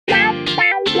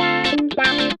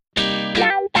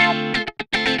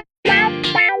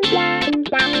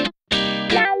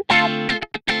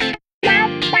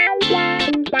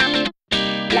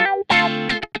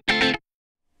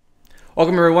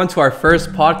Welcome everyone to our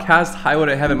first podcast, Highway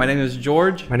to Heaven. My name is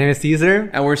George. My name is Cesar.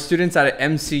 And we're students at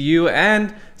MCU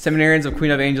and seminarians of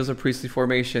Queen of Angels of Priestly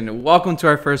Formation. Welcome to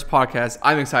our first podcast.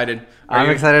 I'm excited.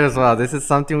 I'm excited as well. This is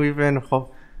something we've been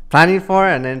planning for,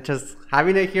 and then just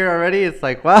having it here already, it's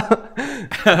like, wow.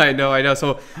 I know.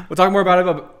 So we'll talk more about it,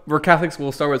 but we're Catholics.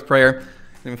 We'll start with prayer. In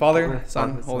the name of Father,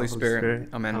 Son, Holy Spirit.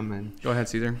 Amen. Amen. Go ahead,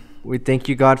 Cesar. We thank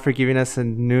you, God, for giving us a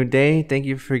new day. Thank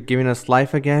you for giving us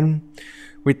life again.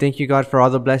 We thank you, God, for all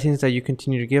the blessings that you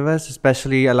continue to give us,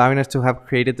 especially allowing us to have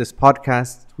created this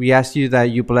podcast. We ask you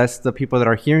that you bless the people that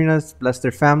are hearing us, bless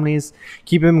their families,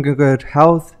 keep them in good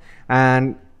health.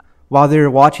 And while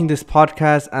they're watching this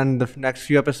podcast and the next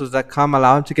few episodes that come,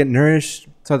 allow them to get nourished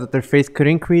so that their faith could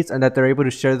increase and that they're able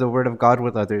to share the word of God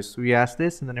with others. We ask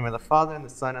this in the name of the Father, and the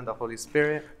Son, and the Holy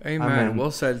Spirit. Amen. Well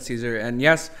said, Cesar. And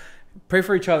yes, pray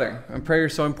for each other. And prayer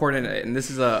is so important. And this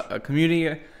is a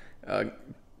community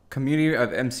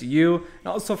of MCU, and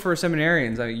also for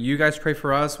seminarians. I mean, you guys pray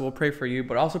for us, we'll pray for you,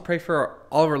 but also pray for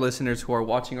all of our listeners who are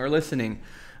watching or listening,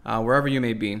 wherever you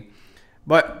may be.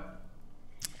 But,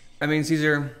 I mean,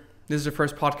 Cesar, this is the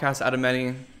first podcast out of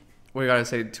many. What do you got to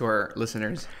say to our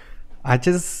listeners? I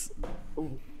just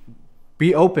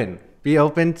be open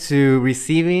to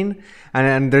receiving,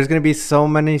 and there's going to be so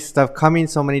many stuff coming,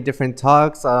 so many different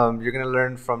talks. You're going to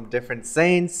learn from different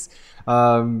saints.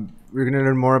 We're going to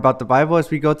learn more about the Bible as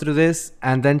we go through this,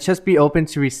 and then just be open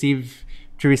to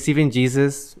receiving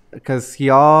Jesus, because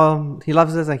he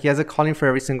loves us and he has a calling for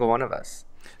every single one of us.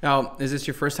 Now, is this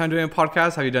your first time doing a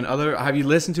podcast? Have you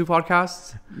listened to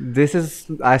podcasts?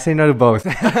 I say no to both.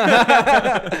 I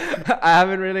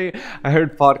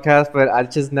heard podcasts, but I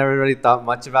just never really thought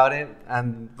much about it.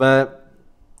 But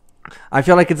I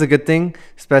feel like it's a good thing,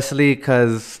 especially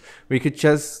because we could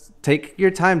just take your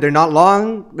time. They're not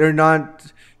long. They're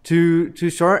not too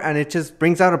short, and it just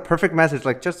brings out a perfect message,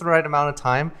 like just the right amount of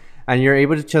time, and you're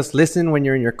able to just listen when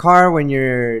you're in your car, when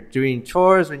you're doing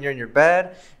chores, when you're in your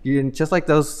bed. You just like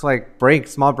those like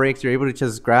small breaks, you're able to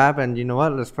just grab and, you know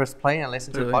what, let's press play and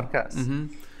listen to the podcast.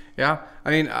 Mm-hmm. Yeah, I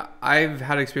mean, I've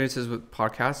had experiences with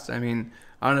podcasts. I mean,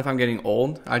 I don't know if I'm getting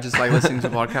old. I just like listening to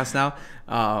podcasts now.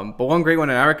 But one great one,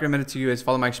 and I recommend it to you, is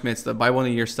follow Mike Schmidt's The Bible in a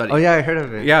Year Study. Oh, yeah, I heard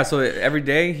of it. Yeah, so every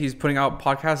day he's putting out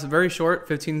podcasts, very short,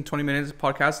 15, 20 minutes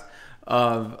podcast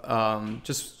of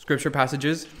just scripture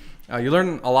passages. You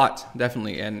learn a lot,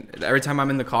 definitely. And every time I'm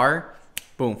in the car,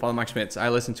 boom, follow Mike Schmidt's. I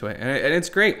listen to it, and it's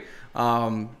great.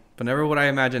 But never would I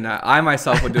imagine that I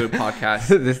myself would do a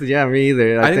podcast. Yeah, me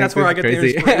either. I think that's where I get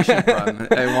the inspiration from.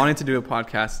 I wanted to do a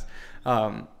podcast.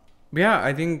 Yeah,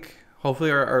 I think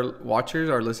hopefully our watchers,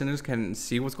 our listeners can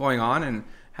see what's going on and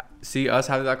see us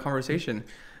have that conversation.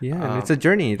 Yeah, it's a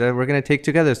journey that we're gonna take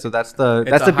together. So that's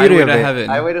the beauty of it.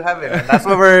 Highway to heaven. And that's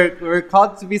what we're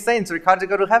called to be saints. We're called to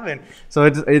go to heaven.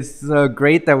 So it's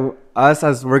great that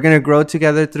as we're gonna grow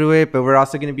together through it, but we're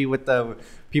also gonna be with the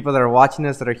people that are watching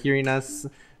us, that are hearing us,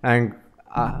 and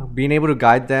being able to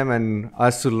guide them and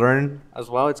us to learn as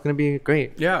well. It's gonna be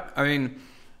great. Yeah, I mean,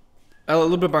 a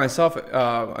little bit by myself.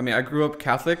 I grew up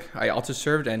Catholic. I altar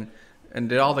served and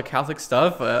did all the Catholic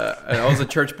stuff. I was a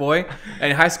church boy.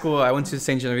 And in high school, I went to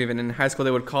St. Genevieve, and in high school,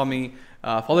 they would call me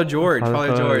Father George.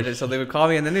 And so they would call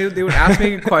me, and then they would ask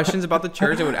me questions about the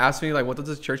church. They would ask me, like, what does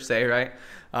the church say, right?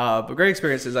 But great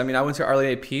experiences. I mean, I went to Our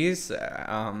Lady of Peace.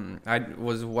 I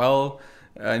was well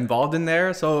involved in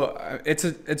there. So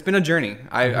it's been a journey.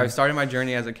 I started my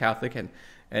journey as a Catholic, and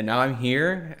now I'm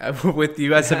here with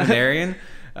you as seminarian.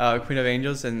 Queen of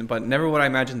Angels, but never would I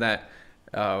imagine that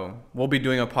we'll be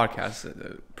doing a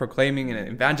podcast proclaiming and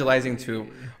evangelizing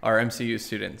to our MCU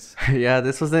students. Yeah,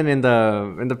 this wasn't in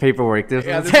the paperwork. There's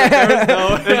nothing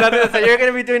that say you're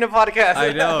gonna be doing a podcast.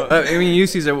 I know. I mean, you,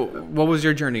 Cesar, what was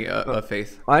your journey of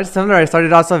faith? Well, I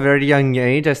started also at a very young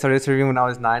age. I started serving when I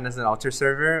was 9 as an altar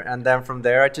server, and then from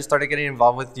there I just started getting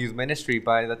involved with youth ministry.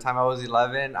 By the time I was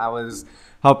 11, I was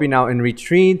helping out in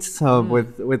retreats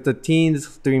with the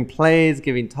teens, doing plays,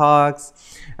 giving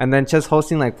talks, and then just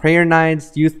hosting like prayer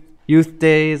nights, youth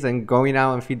days, and going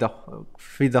out and feed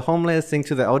the homeless, sing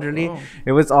to the elderly. Oh.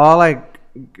 It was all like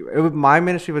my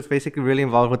ministry was basically really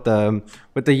involved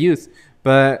with the youth.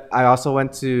 But I also I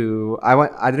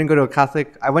didn't go to a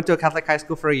Catholic. I went to a Catholic high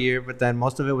school for a year, but then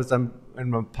most of it was in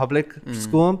a public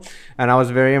school, and I was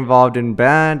very involved in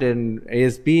band and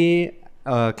ASB.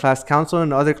 Class council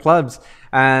and other clubs.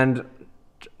 And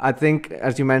I think,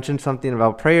 as you mentioned, something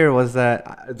about prayer was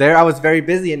that there I was very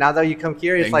busy, and now that you come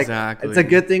here, it's like it's a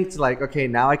good thing to like, okay,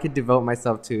 now I could devote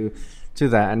myself to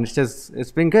that, and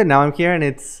it's been good. Now I'm here, and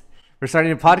we're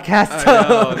starting a podcast. So I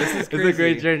know, this is crazy. It's a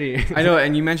great journey. I know,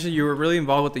 and you mentioned you were really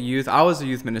involved with the youth. I was a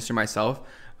youth minister myself.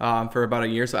 for about a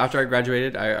year. So after I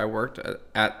graduated, I worked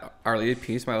at Our Lady of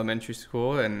Peace, my elementary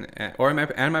school, and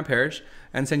my parish,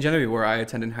 and St. Genevieve, where I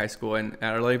attended high school. And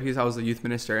at Our Lady of Peace, I was the youth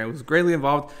minister, and I was greatly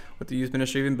involved with the youth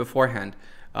ministry even beforehand.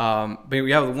 But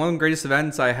yeah, one of the greatest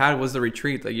events I had was the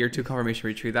retreat, the year 2 confirmation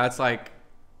retreat. That's like,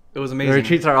 it was amazing. The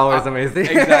retreats are always amazing.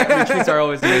 Exactly, retreats are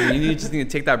always amazing. Just need to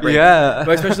take that break. Yeah.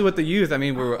 But especially with the youth. I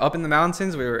mean, we were up in the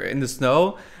mountains, we were in the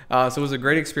snow, so it was a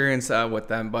great experience with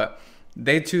them. But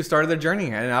they too started their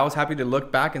journey, and I was happy to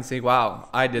look back and say, wow,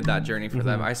 I did that journey for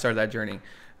them. I started that journey.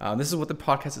 This is what the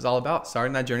podcast is all about,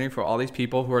 starting that journey for all these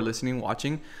people who are listening,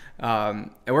 watching.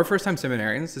 And we're first-time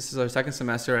seminarians. This is our second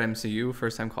semester at MCU,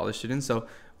 first-time college students. So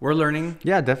we're learning.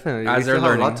 Yeah, definitely. As they're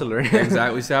learning. A lot to learn.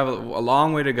 Exactly. We still have a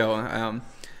long way to go.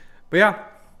 But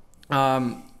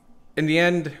yeah, in the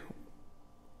end,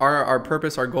 our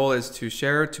purpose, our goal is to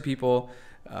share to people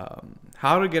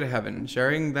how to get to heaven,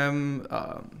 sharing them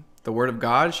the Word of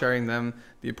God, sharing them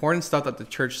the important stuff that the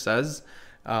church says.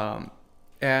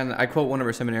 And I quote one of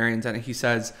our seminarians, and he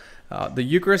says, the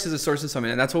Eucharist is a source of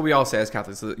summit. And that's what we all say as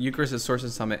Catholics. The Eucharist is a source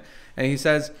of summit. And he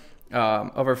says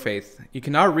of our faith, you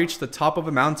cannot reach the top of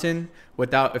a mountain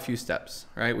without a few steps,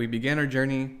 right? We begin our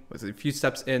journey with a few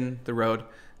steps in the road,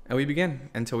 and we begin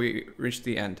until we reach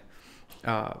the end.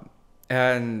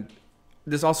 And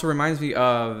this also reminds me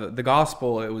of the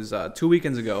gospel. It was 2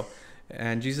 weekends ago.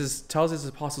 And Jesus tells his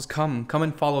apostles, come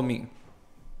and follow me.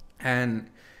 And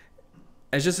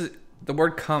it's just the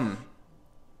word come.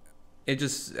 It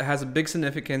just has a big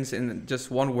significance in just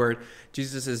one word.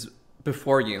 Jesus is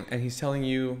before you, and he's telling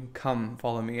you, come,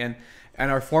 follow me. And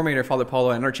our formator, Father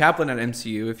Paulo, and our chaplain at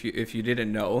MCU, if you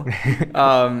didn't know,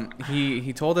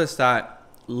 he told us that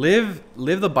live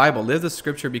the Bible, live the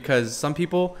scripture, because some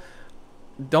people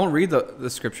don't read the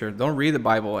scripture, don't read the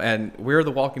Bible, and we're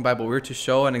the walking Bible. We're to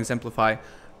show and exemplify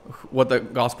what the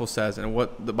gospel says and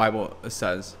what the Bible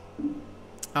says.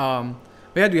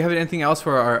 But yeah, do you have anything else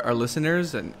for our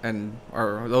listeners and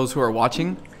those who are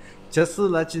watching? Just to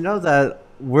let you know that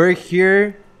we're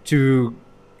here to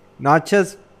not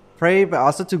just pray, but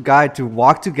also to guide, to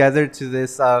walk together to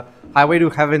this highway to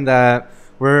heaven that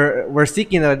we're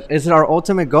seeking. That is our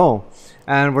ultimate goal,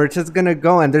 and we're just gonna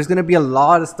go. And there's gonna be a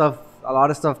lot of stuff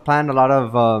planned, a lot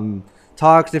of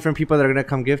talks, different people that are gonna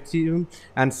come give to you,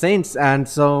 and saints. And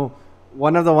so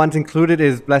one of the ones included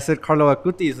is Blessed Carlo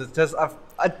Acutis. It's just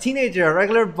a teenager, a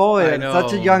regular boy at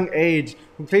such a young age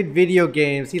who played video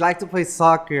games. He liked to play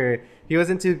soccer. He was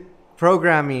into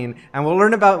programming, and we'll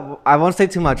learn about, I won't say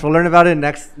too much, we'll learn about it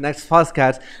next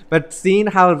podcast, but seeing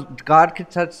how God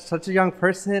could touch such a young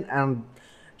person and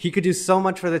he could do so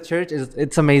much for the church,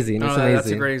 it's amazing. It's amazing. That's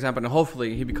a great example, and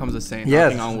hopefully he becomes a saint.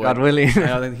 Yes, God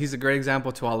willing. He's a great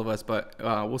example to all of us, but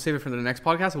we'll save it for the next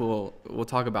podcast. We'll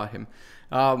talk about him.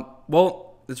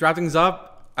 Well, let's wrap things up.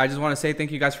 I just want to say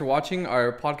thank you guys for watching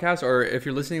our podcast, or if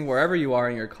you're listening wherever you are,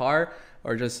 in your car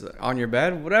or just on your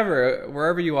bed,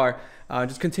 wherever you are,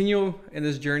 just continue in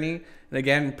this journey. And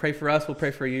again, pray for us, we'll pray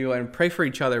for you, and pray for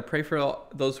each other. Pray for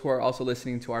those who are also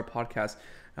listening to our podcast.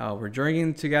 We're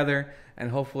journeying together, and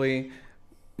hopefully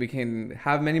we can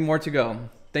have many more to go.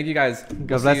 Thank you guys.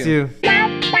 God bless you.